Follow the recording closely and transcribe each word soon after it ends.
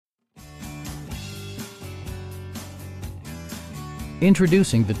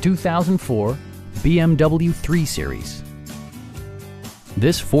Introducing the 2004 BMW 3 Series.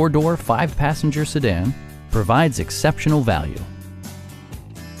 This four-door, five-passenger sedan provides exceptional value.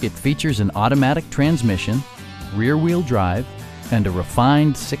 It features an automatic transmission, rear-wheel drive, and a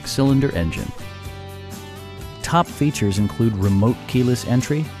refined six-cylinder engine. Top features include remote keyless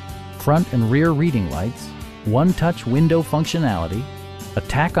entry, front and rear reading lights, one-touch window functionality, a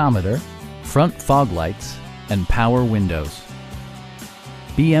tachometer, front fog lights, and power windows.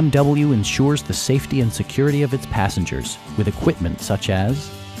 BMW ensures the safety and security of its passengers with equipment such as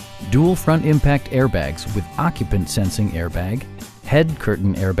dual front impact airbags with occupant sensing airbag, head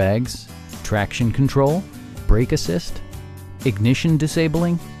curtain airbags, traction control, brake assist, ignition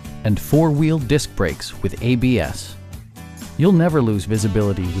disabling, and four-wheel disc brakes with ABS. You'll never lose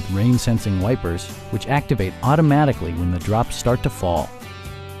visibility with rain-sensing wipers, which activate automatically when the drops start to fall.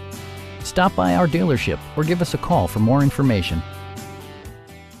 Stop by our dealership or give us a call for more information.